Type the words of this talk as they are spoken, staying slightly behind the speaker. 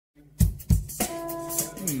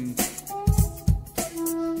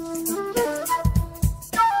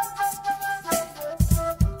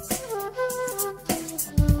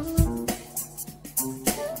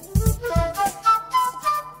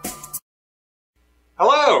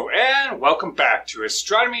and welcome back to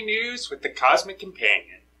Astronomy News with the Cosmic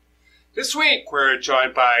Companion. This week we're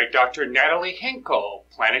joined by Dr. Natalie Hinkel,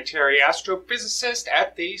 planetary astrophysicist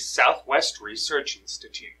at the Southwest Research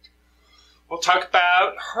Institute. We'll talk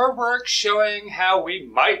about her work showing how we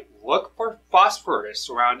might look for phosphorus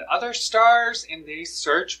around other stars in the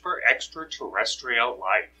search for extraterrestrial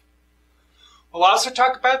life. We'll also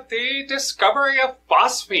talk about the discovery of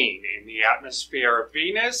phosphine in the atmosphere of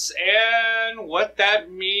Venus and what that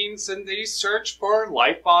means in the search for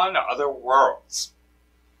life on other worlds.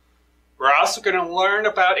 We're also going to learn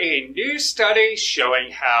about a new study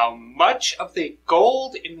showing how much of the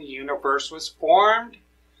gold in the universe was formed,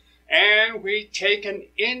 and we take an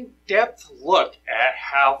in-depth look at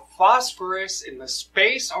how phosphorus in the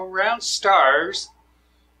space around stars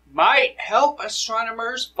might help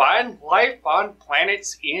astronomers find life on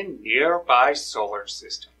planets in nearby solar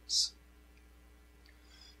systems.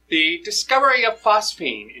 The discovery of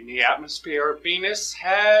phosphine in the atmosphere of Venus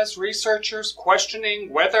has researchers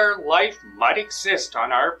questioning whether life might exist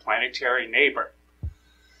on our planetary neighbor.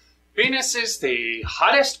 Venus is the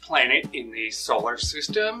hottest planet in the solar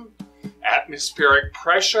system. Atmospheric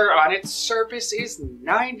pressure on its surface is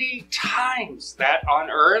 90 times that on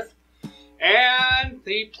Earth, and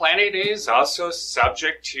the planet is also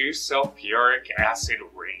subject to sulfuric acid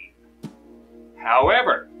rain.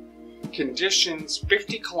 However, conditions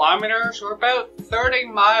 50 kilometers or about 30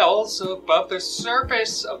 miles above the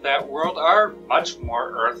surface of that world are much more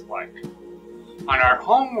Earth-like. On our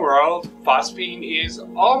home world, phosphine is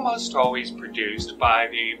almost always produced by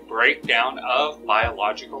the breakdown of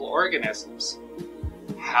biological organisms.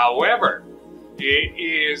 However, it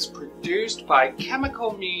is produced by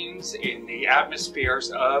chemical means in the atmospheres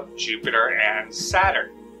of Jupiter and Saturn.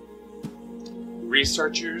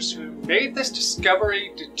 Researchers who made this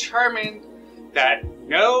discovery determined that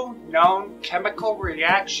no known chemical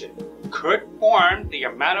reaction could form the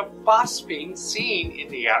amount of phosphine seen in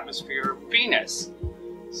the atmosphere of Venus,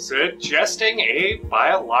 suggesting a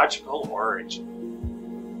biological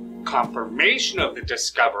origin. Confirmation of the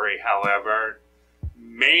discovery, however,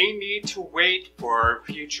 may need to wait for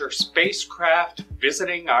future spacecraft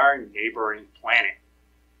visiting our neighboring planet.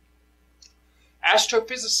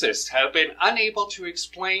 Astrophysicists have been unable to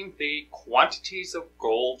explain the quantities of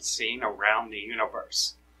gold seen around the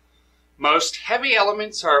universe. Most heavy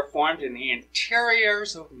elements are formed in the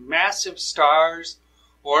interiors of massive stars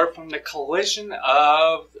or from the collision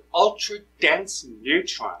of ultra-dense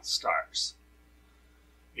neutron stars.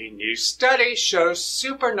 A new study shows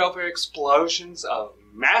supernova explosions of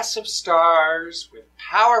massive stars with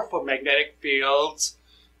powerful magnetic fields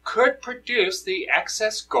could produce the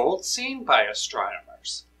excess gold seen by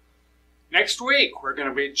astronomers. Next week, we're going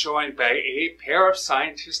to be joined by a pair of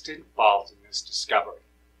scientists involved in this discovery.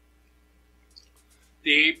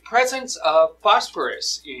 The presence of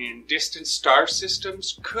phosphorus in distant star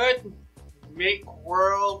systems could make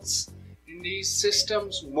worlds in these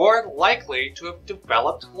systems more likely to have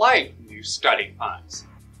developed life, new study finds.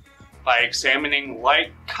 By examining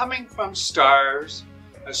light coming from stars,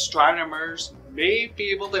 astronomers may be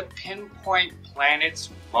able to pinpoint planets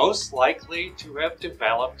most likely to have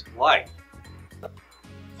developed life.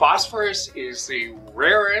 Phosphorus is the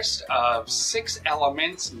rarest of 6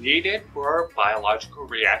 elements needed for biological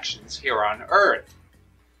reactions here on Earth.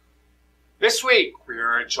 This week, we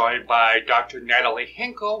are joined by Dr. Natalie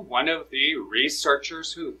Hinkel, one of the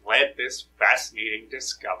researchers who led this fascinating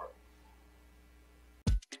discovery.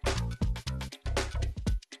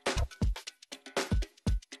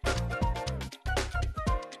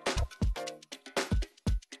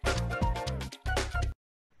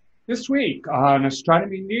 This week on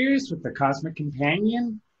Astronomy News with the Cosmic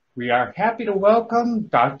Companion, we are happy to welcome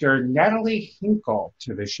Dr. Natalie Hinkel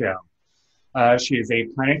to the show. She is a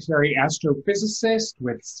planetary astrophysicist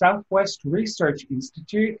with Southwest Research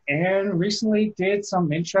Institute and recently did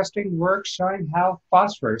some interesting work showing how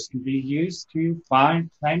phosphorus can be used to find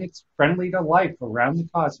planets friendly to life around the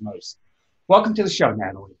cosmos. Welcome to the show,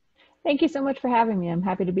 Natalie. Thank you so much for having me. I'm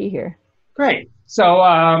happy to be here. Great. So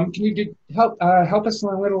can you help us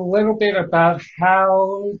learn a little bit about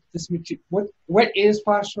how this what is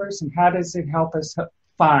phosphorus and how does it help us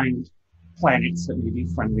find planets that may be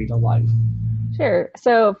friendly to life? Sure.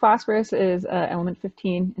 So phosphorus is element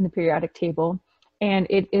 15 in the periodic table, and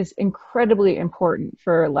it is incredibly important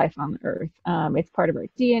for life on the Earth. It's part of our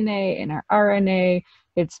DNA and our RNA.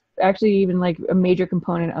 It's actually even like a major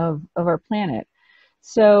component of our planet.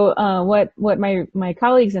 So what my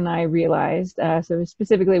colleagues and I realized, so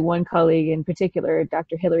specifically one colleague in particular,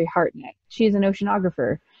 Dr. Hilary Hartnett, she's an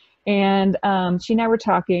oceanographer, and she and I were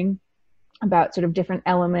talking, about sort of different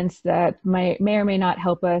elements that may or may not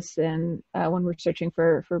help us, and when we're searching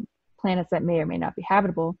for planets that may or may not be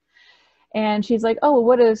habitable. And she's like, "Oh, well,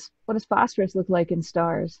 what does phosphorus look like in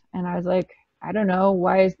stars?" And I was like, "I don't know.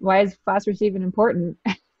 Why is phosphorus even important?"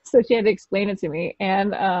 So she had to explain it to me,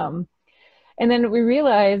 and then we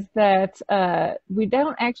realized that we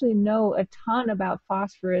don't actually know a ton about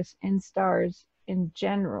phosphorus in stars in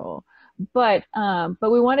general, but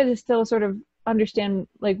we wanted to still sort of understand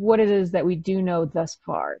like what it is that we do know thus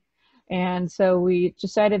far. And so we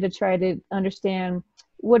decided to try to understand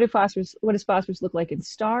what does phosphorus look like in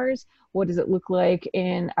stars? What does it look like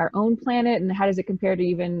in our own planet? And how does it compare to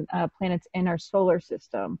even planets in our solar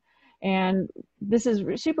system? And this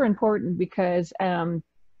is super important because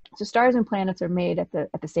so stars and planets are made at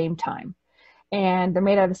the same time, and they're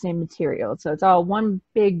made out of the same material. So it's all one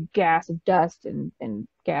big gas of dust and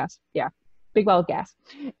gas, yeah, big ball of gas.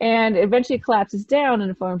 And eventually it collapses down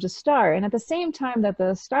and it forms a star. And at the same time that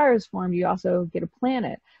the star is formed, you also get a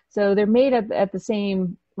planet. So they're made at the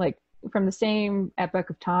same, like from the same epoch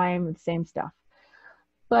of time, the same stuff.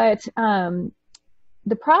 But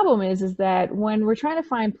the problem is that when we're trying to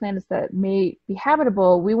find planets that may be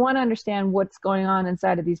habitable, we want to understand what's going on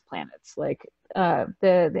inside of these planets. Like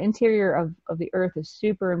the interior of the Earth is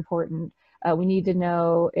super important. We need to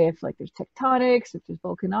know if like there's tectonics, if there's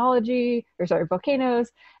volcanoes,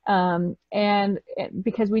 and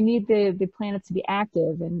because we need the planets to be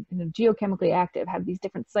active and geochemically active, have these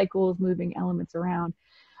different cycles, moving elements around.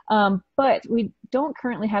 But we don't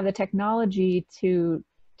currently have the technology to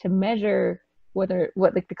measure what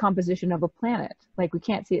like the composition of a planet. Like we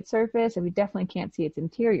can't see its surface, and we definitely can't see its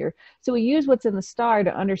interior. So we use what's in the star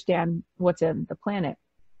to understand what's in the planet.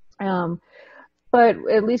 But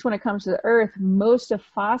at least when it comes to the Earth, most of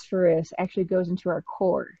phosphorus actually goes into our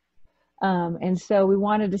core. And so we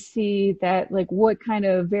wanted to see that, like, what kind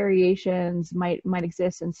of variations might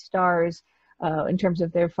exist in stars in terms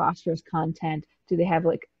of their phosphorus content. Do they have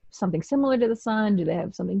like something similar to the sun? Do they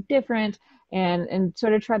have something different? And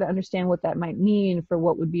sort of try to understand what that might mean for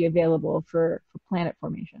what would be available for planet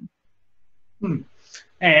formation.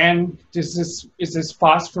 And is this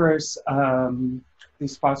phosphorus,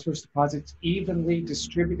 these phosphorus deposits evenly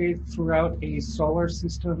distributed throughout a solar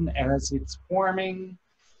system as it's forming?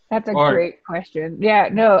 That's a great question. Yeah,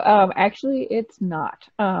 no, actually it's not.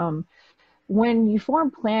 When you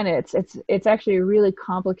form planets, it's actually a really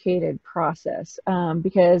complicated process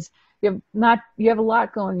because you have a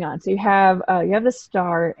lot going on. So you have the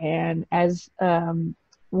star, and as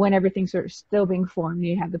when everything's sort of still being formed,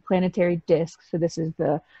 you have the planetary disk. So this is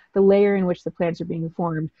the layer in which the planets are being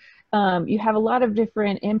formed. You have a lot of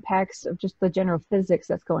different impacts of just the general physics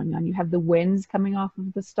that's going on. You have the winds coming off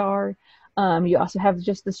of the star. You also have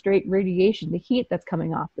just the straight radiation, the heat that's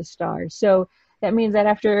coming off the star. So that means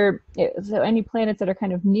that so any planets that are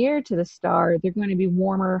kind of near to the star, they're going to be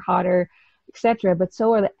warmer, hotter, etc. But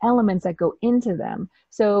so are the elements that go into them.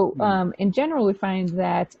 So in general, we find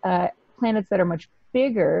that planets that are much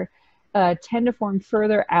bigger tend to form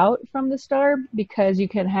further out from the star, because you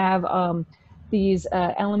can have these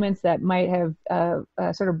elements that might have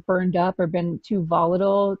sort of burned up or been too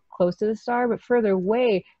volatile close to the star, but further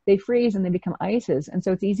away they freeze and they become ices, and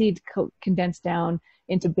so it's easy to condense down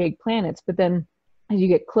into big planets. But then as you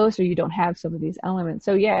get closer, you don't have some of these elements.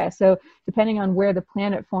 So yeah, so depending on where the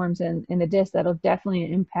planet forms in the disk, that'll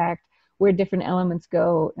definitely impact where different elements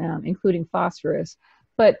go, including phosphorus.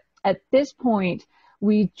 But at this point,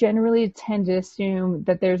 we generally tend to assume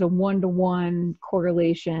that there's a one-to-one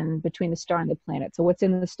correlation between the star and the planet. So what's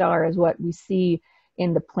in the star is what we see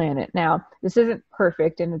in the planet. Now, this isn't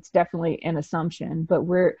perfect, and it's definitely an assumption, but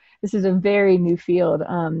this is a very new field.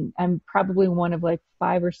 I'm probably one of like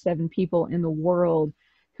 5 or 7 people in the world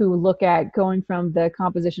who look at going from the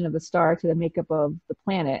composition of the star to the makeup of the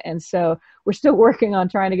planet. And so we're still working on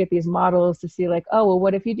trying to get these models to see like, oh, well,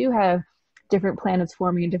 what if you do have different planets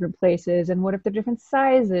forming in different places, and what if they're different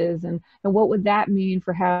sizes, and what would that mean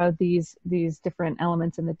for how these different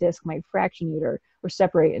elements in the disk might fractionate or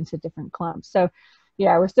separate into different clumps. So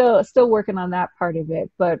yeah, we're still working on that part of it,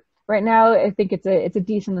 but right now I think it's a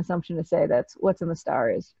decent assumption to say that's what's in the star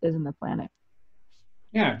is in the planet.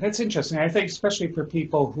 Yeah, that's interesting. I think especially for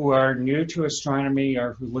people who are new to astronomy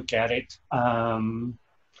or who look at it on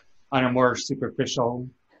a more superficial,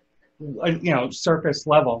 surface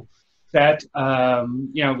level, that,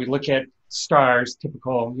 we look at stars,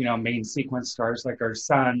 typical, main sequence stars like our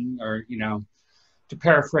sun, or, to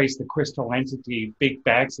paraphrase the crystal entity, big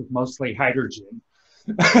bags of mostly hydrogen.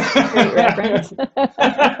 Great reference.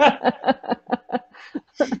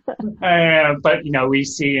 But, we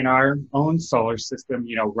see in our own solar system,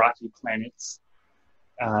 rocky planets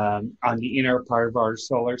on the inner part of our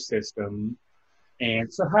solar system.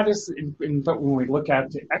 And so how does, but when we look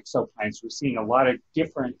out to exoplanets, we're seeing a lot of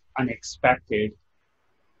different unexpected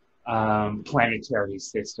planetary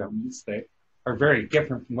systems that are very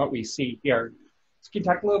different from what we see here. So can you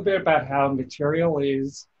talk a little bit about how material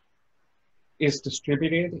is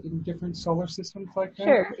distributed in different solar systems like that?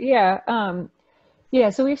 Sure. Yeah.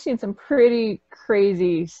 Yeah. So we've seen some pretty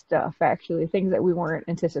crazy stuff, actually, things that we weren't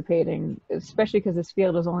anticipating, especially because this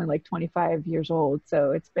field is only like 25 years old.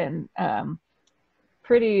 So it's been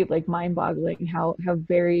pretty like mind-boggling how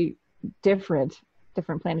very different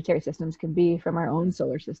planetary systems can be from our own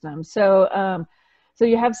solar system. So so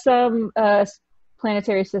you have some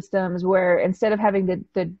planetary systems where instead of having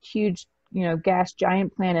the huge, you know, gas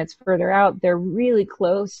giant planets further out, they're really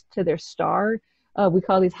close to their star. We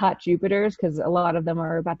call these hot Jupiters because a lot of them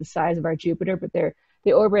are about the size of our Jupiter, but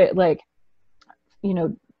they orbit like, you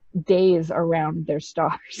know, days around their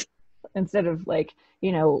stars instead of like,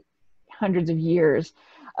 you know, hundreds of years.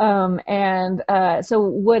 So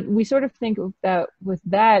what we sort of think about with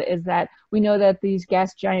that is that we know that these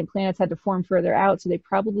gas giant planets had to form further out, so they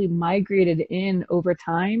probably migrated in over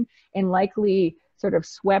time and likely sort of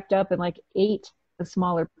swept up and like ate the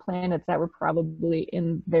smaller planets that were probably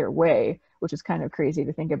in their way, which is kind of crazy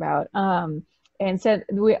to think about. And so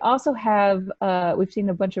we also have, we've seen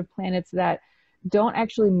a bunch of planets that don't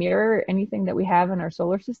actually mirror anything that we have in our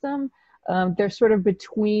solar system. They're sort of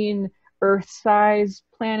between Earth-sized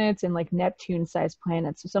planets and like Neptune-sized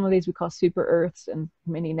planets. So some of these we call super Earths and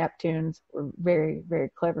mini Neptunes. We're very, very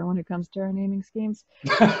clever when it comes to our naming schemes.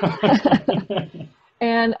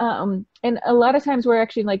 And a lot of times we're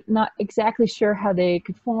actually like not exactly sure how they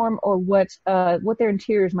could form or what their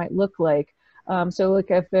interiors might look like. So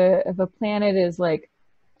like if a planet is like,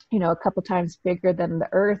 you know, a couple times bigger than the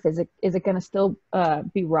Earth, is it going to still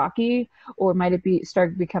be rocky, or might it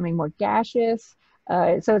start becoming more gaseous?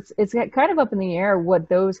 So it's kind of up in the air what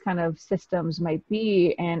those kind of systems might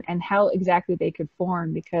be and how exactly they could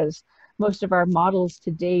form, because most of our models to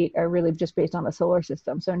date are really just based on the solar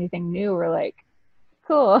system. So anything new, we're like,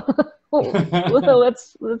 cool. Well,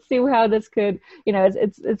 let's see how this could, you know,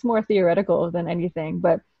 it's more theoretical than anything,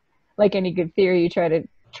 but like any good theory, you try to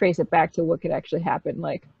trace it back to what could actually happen,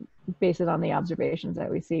 like base it on the observations that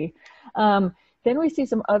we see. Then we see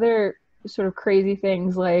some other sort of crazy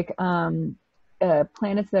things like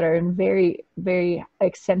planets that are in very, very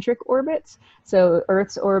eccentric orbits. So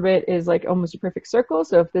Earth's orbit is like almost a perfect circle.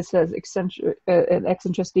 So if this has an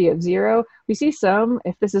eccentricity of 0, we see some,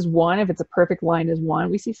 if this is 1, if it's a perfect line is 1,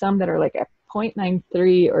 we see some that are like at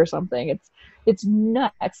 0.93 or something. It's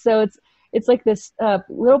nuts. So it's like this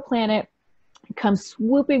little planet comes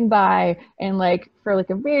swooping by and like for like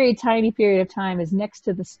a very tiny period of time is next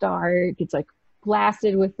to the star. It gets like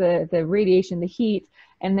blasted with the radiation, the heat,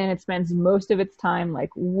 and then it spends most of its time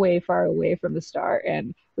like way far away from the star,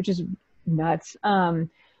 and which is nuts.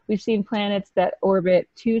 We've seen planets that orbit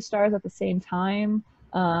 2 stars at the same time,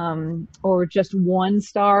 or just 1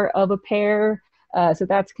 star of a pair. So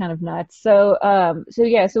that's kind of nuts. So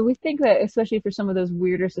so we think that especially for some of those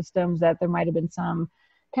weirder systems that there might have been some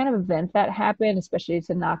kind of event that happened, especially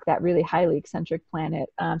to knock that really highly eccentric planet.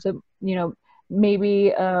 So, you know,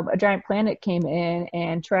 maybe a giant planet came in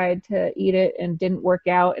and tried to eat it and didn't work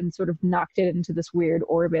out and sort of knocked it into this weird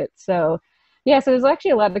orbit. So yeah, so there's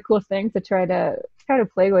actually a lot of cool things to try to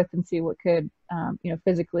play with and see what could, you know,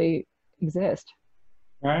 physically exist.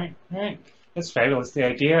 Right. That's fabulous. The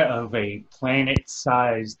idea of a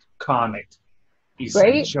planet-sized comet,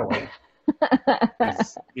 essentially, right?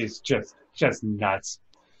 is just nuts.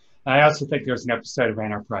 I also think there's an episode of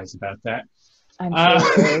Enterprise about that. I'm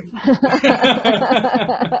sure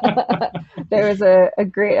there was a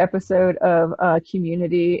great episode of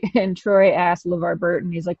Community, and Troy asked LeVar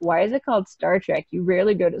Burton, he's like, why is it called Star Trek? You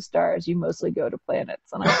rarely go to stars, you mostly go to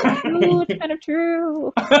planets. And I was like, ooh, it's kind of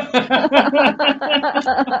true.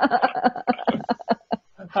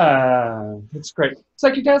 That's great. So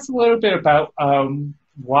can you tell us a little bit about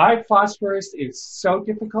why phosphorus is so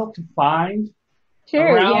difficult to find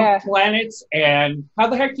around planets, and how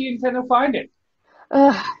the heck do you intend to find it?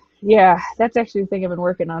 Yeah, that's actually the thing I've been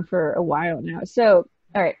working on for a while now. So,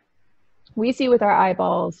 all right, we see with our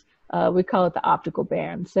eyeballs, we call it the optical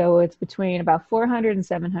band. So it's between about 400 and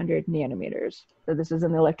 700 nanometers. So this is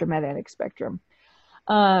in the electromagnetic spectrum.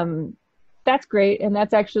 That's great, and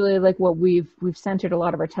that's actually like what we've centered a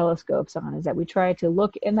lot of our telescopes on, is that we try to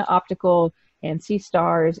look in the optical and see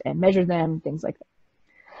stars and measure them, things like that.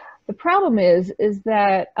 The problem is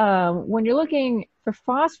that when you're looking for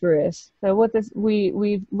phosphorus, so what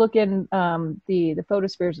we look in the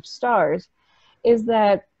photospheres of stars, is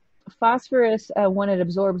that phosphorus, when it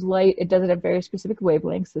absorbs light, it does it at very specific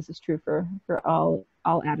wavelengths. This is true for all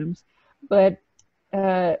atoms. But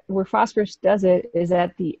where phosphorus does it is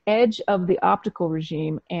at the edge of the optical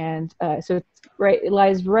regime, and so it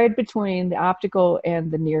lies right between the optical and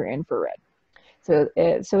the near infrared. So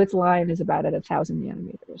its line is about at 1,000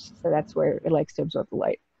 nanometers. So that's where it likes to absorb the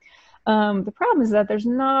light. The problem is that there's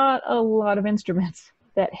not a lot of instruments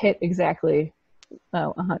that hit exactly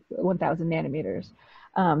 1,000 nanometers.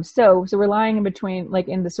 So we're lying in between, like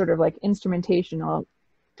in the sort of like instrumentational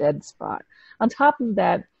dead spot. On top of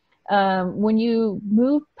that, when you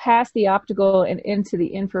move past the optical and into the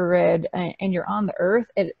infrared and you're on the Earth,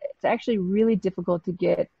 it's actually really difficult to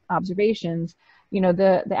get observations. You know,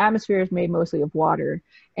 the atmosphere is made mostly of water.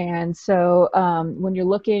 And so when you're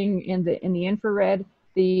looking in the infrared,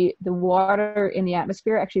 the water in the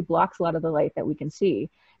atmosphere actually blocks a lot of the light that we can see.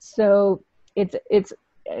 So it's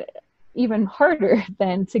even harder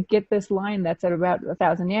than to get this line that's at about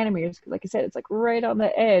 1,000 nanometers. Like I said, it's like right on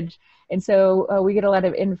the edge. And so we get a lot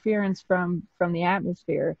of interference from the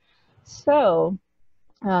atmosphere. So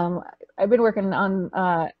I've been working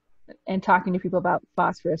on and talking to people about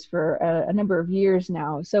phosphorus for a number of years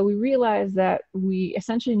now. So we realized that we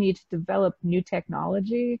essentially need to develop new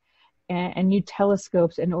technology and new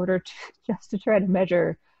telescopes in order to just to try to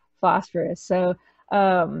measure phosphorus. So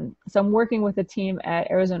I'm working with a team at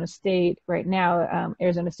Arizona State right now.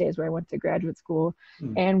 Arizona State is where I went to graduate school,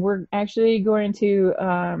 and we're actually going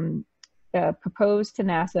to propose to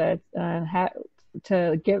NASA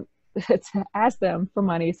to ask them for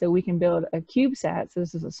money so we can build a CubeSat. So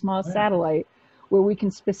this is a small satellite where we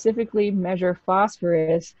can specifically measure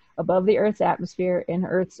phosphorus above the Earth's atmosphere in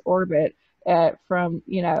Earth's orbit from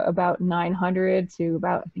about 900 to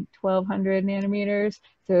about, I think, 1,200 nanometers.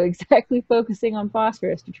 So exactly focusing on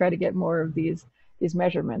phosphorus to try to get more of these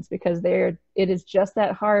measurements, because it is just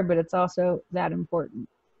that hard, but it's also that important.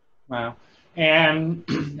 Wow. And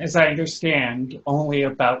as I understand, only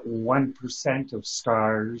about 1% of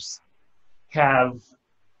stars have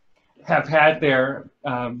had their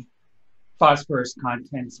phosphorus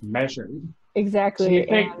contents measured. Exactly. Do you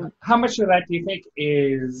think, how much of that do you think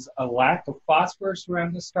is a lack of phosphorus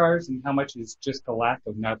around the stars, and how much is just a lack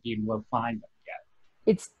of not being able to find them yet?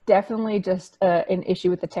 It's definitely just an issue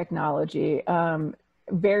with the technology.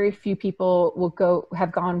 Very few people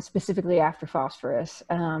have gone specifically after phosphorus.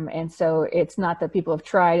 And so it's not that people have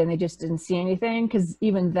tried and they just didn't see anything, because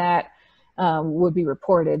even that would be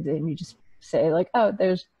reported, and you just say like, oh,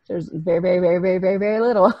 there's very, very, very, very, very, very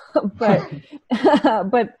little.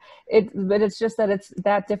 but it's just that it's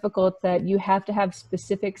that difficult that you have to have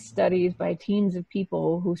specific studies by teams of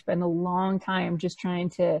people who spend a long time just trying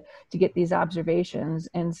to get these observations.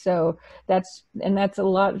 And so that's a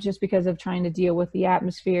lot just because of trying to deal with the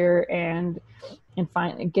atmosphere and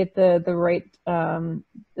get the right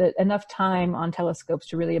enough time on telescopes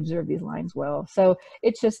to really observe these lines well. So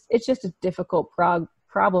it's just a difficult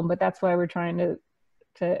problem, but that's why we're trying to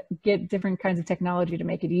get different kinds of technology to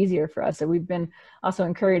make it easier for us. So we've been also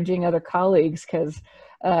encouraging other colleagues, because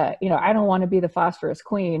I don't want to be the phosphorus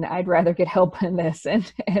queen. I'd rather get help in this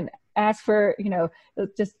and ask for,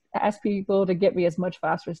 just ask people to get me as much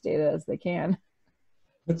phosphorus data as they can.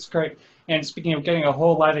 That's great. And speaking of getting a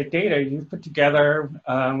whole lot of data, you put together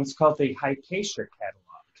what's called the Hypatia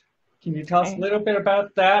catalog. Can you tell us a little bit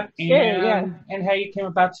about that? Sure, yeah. And how you came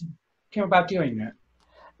about doing that?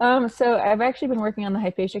 So I've actually been working on the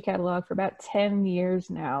Hypatia catalog for about 10 years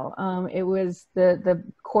now. It was the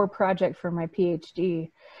core project for my PhD.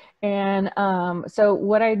 And so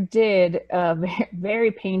what I did very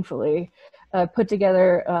painfully, put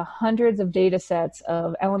together hundreds of data sets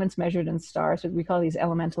of elements measured in stars. So we call these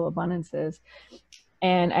elemental abundances.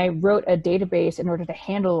 And I wrote a database in order to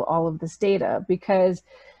handle all of this data, because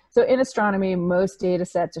so in astronomy, most data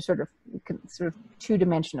sets are sort of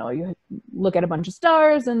two-dimensional. You look at a bunch of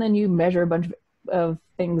stars and then you measure a bunch of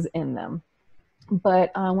things in them.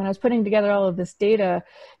 But when I was putting together all of this data,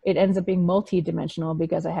 it ends up being multi-dimensional,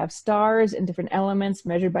 because I have stars and different elements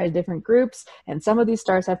measured by different groups, and some of these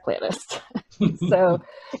stars have planets. So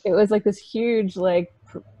it was like this huge,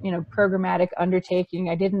 programmatic undertaking.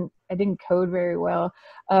 I didn't code very well,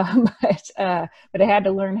 but I had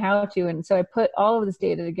to learn how to. And so I put all of this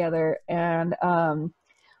data together and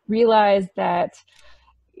realized that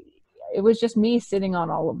it was just me sitting on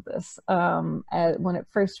all of this. When it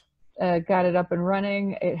first got it up and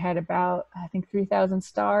running, it had about, I think, 3,000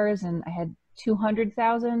 stars, and I had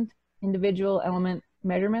 200,000 individual element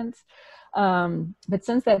measurements. But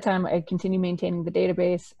since that time, I continue maintaining the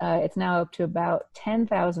database. It's now up to about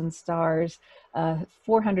 10,000 stars,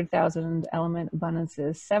 400,000 element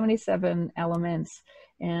abundances, 77 elements,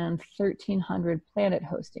 and 1,300 planet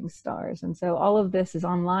hosting stars. And so all of this is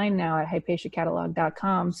online now at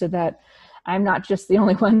hypatiacatalog.com, so that I'm not just the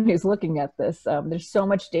only one who's looking at this. There's so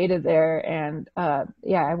much data there, and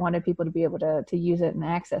yeah, I wanted people to be able to use it and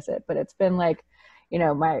access it. But it's been like, you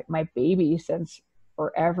know, my baby since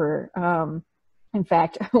forever. In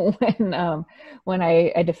fact, when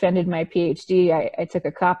I defended my PhD, I took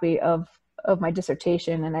a copy of my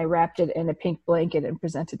dissertation and I wrapped it in a pink blanket and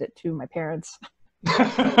presented it to my parents.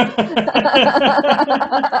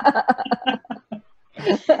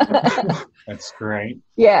 That's great.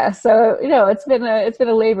 Yeah, so you know, it's been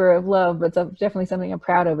a labor of love, but it's definitely something I'm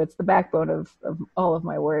proud of. It's the backbone of all of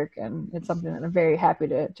my work, and it's something that I'm very happy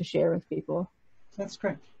to share with people. That's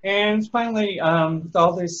great. And finally, with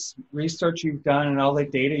all this research you've done and all the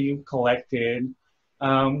data you've collected,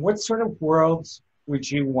 what sort of worlds would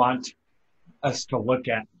you want us to look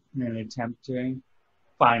at in an attempt to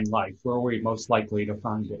find life? Where are we most likely to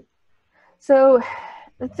find it? So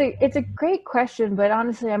it's a great question, but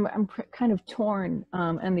honestly, I'm kind of torn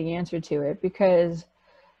in the answer to it, because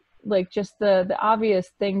like just the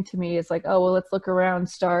obvious thing to me is like, oh, well, let's look around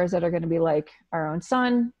stars that are going to be like our own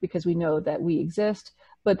sun, because we know that we exist,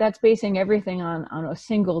 but that's basing everything on a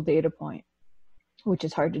single data point, which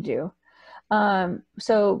is hard to do.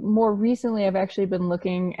 So more recently, I've actually been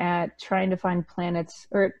looking at trying to find planets,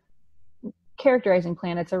 or characterizing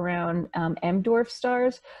planets around M-dwarf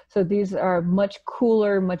stars. So these are much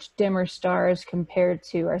cooler, much dimmer stars compared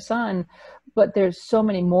to our sun, but there's so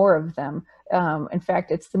many more of them. In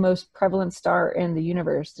fact, it's the most prevalent star in the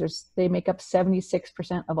universe. They make up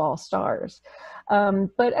 76% of all stars.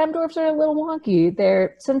 But M-dwarfs are a little wonky.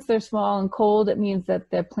 Since they're small and cold, it means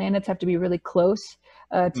that the planets have to be really close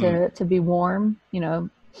to be warm, you know,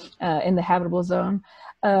 in the habitable zone.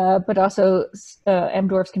 But also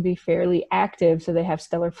M-dwarfs can be fairly active, so they have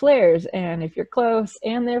stellar flares. And if you're close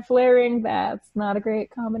and they're flaring, that's not a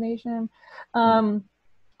great combination.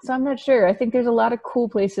 So I'm not sure. I think there's a lot of cool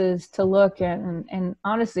places to look, and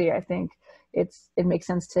honestly, I think it makes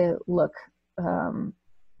sense to look and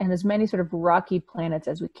as many sort of rocky planets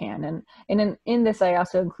as we can. And in this, I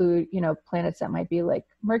also include, you know, planets that might be like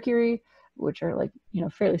Mercury, which are like, you know,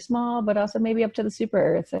 fairly small, but also maybe up to the super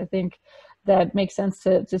Earths. I think that makes sense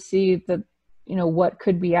to see the, you know, what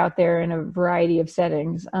could be out there in a variety of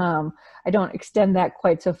settings. I don't extend that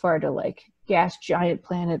quite so far to like gas giant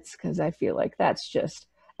planets, because I feel like that's just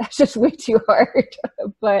way too hard.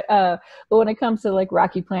 But when it comes to like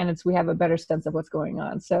rocky planets, we have a better sense of what's going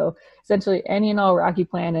on. So essentially, any and all rocky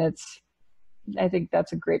planets, I think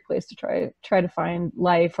that's a great place to try to find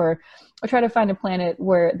life, or try to find a planet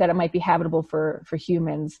that it might be habitable for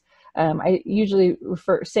humans. I usually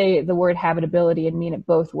say the word habitability and mean it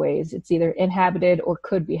both ways. It's either inhabited or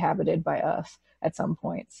could be habited by us at some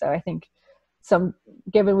point. So I think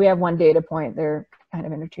given we have one data point, they're kind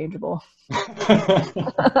of interchangeable.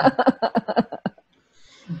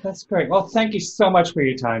 That's great. Well, thank you so much for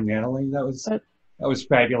your time, Natalie. That was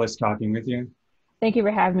fabulous talking with you. Thank you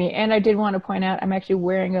for having me. And I did want to point out, I'm actually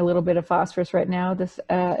wearing a little bit of phosphorus right now. This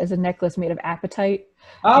is a necklace made of apatite.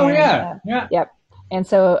 Oh, and, yeah. Yep. And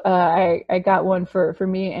so I got one for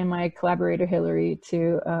me and my collaborator, Hillary,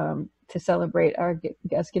 to celebrate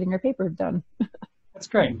us getting our paper done. That's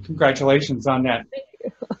great. Congratulations on that. Thank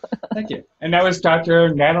you. Thank you. And that was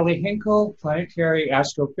Dr. Natalie Hinkel, planetary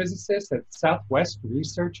astrophysicist at Southwest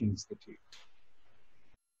Research Institute.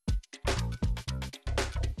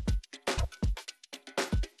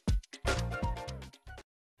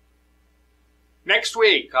 Next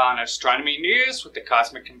week on Astronomy News with the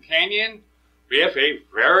Cosmic Companion, we have a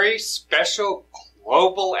very special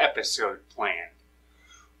global episode planned.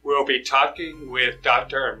 We'll be talking with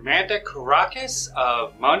Dr. Amanda Kourakis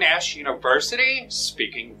of Monash University,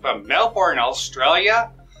 speaking from Melbourne,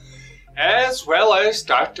 Australia, as well as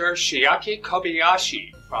Dr. Chiaki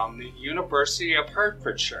Kobayashi from the University of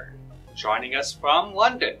Hertfordshire, joining us from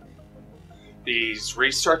London. These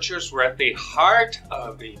researchers were at the heart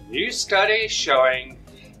of a new study showing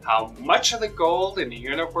how much of the gold in the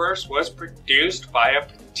universe was produced by a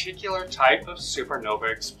particular type of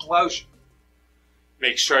supernova explosion.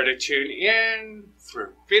 Make sure to tune in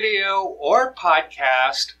through video or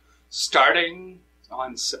podcast starting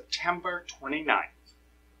on September 29th.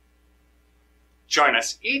 Join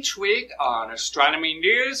us each week on Astronomy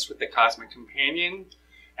News with the Cosmic Companion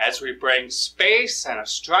as we bring space and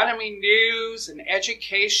astronomy news and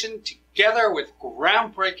education together with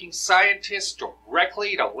groundbreaking scientists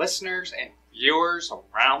directly to listeners and viewers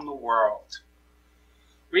around the world.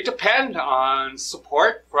 We depend on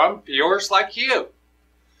support from viewers like you.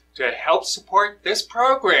 To help support this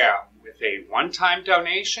program with a one-time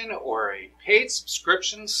donation or a paid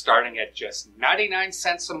subscription starting at just 99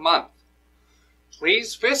 cents a month,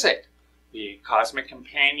 please visit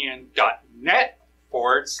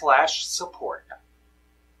thecosmiccompanion.net/support.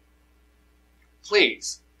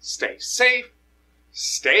 Please stay safe,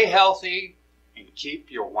 stay healthy, and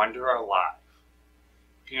keep your wonder alive.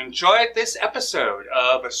 If you enjoyed this episode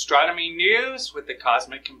of Astronomy News with the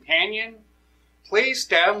Cosmic Companion, please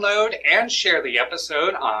download and share the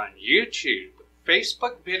episode on YouTube,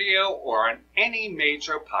 Facebook video, or on any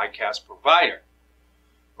major podcast provider.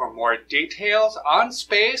 For more details on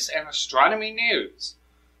space and astronomy news,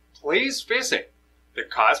 please visit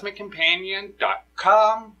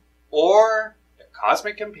thecosmiccompanion.com or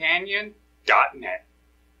thecosmiccompanion.net.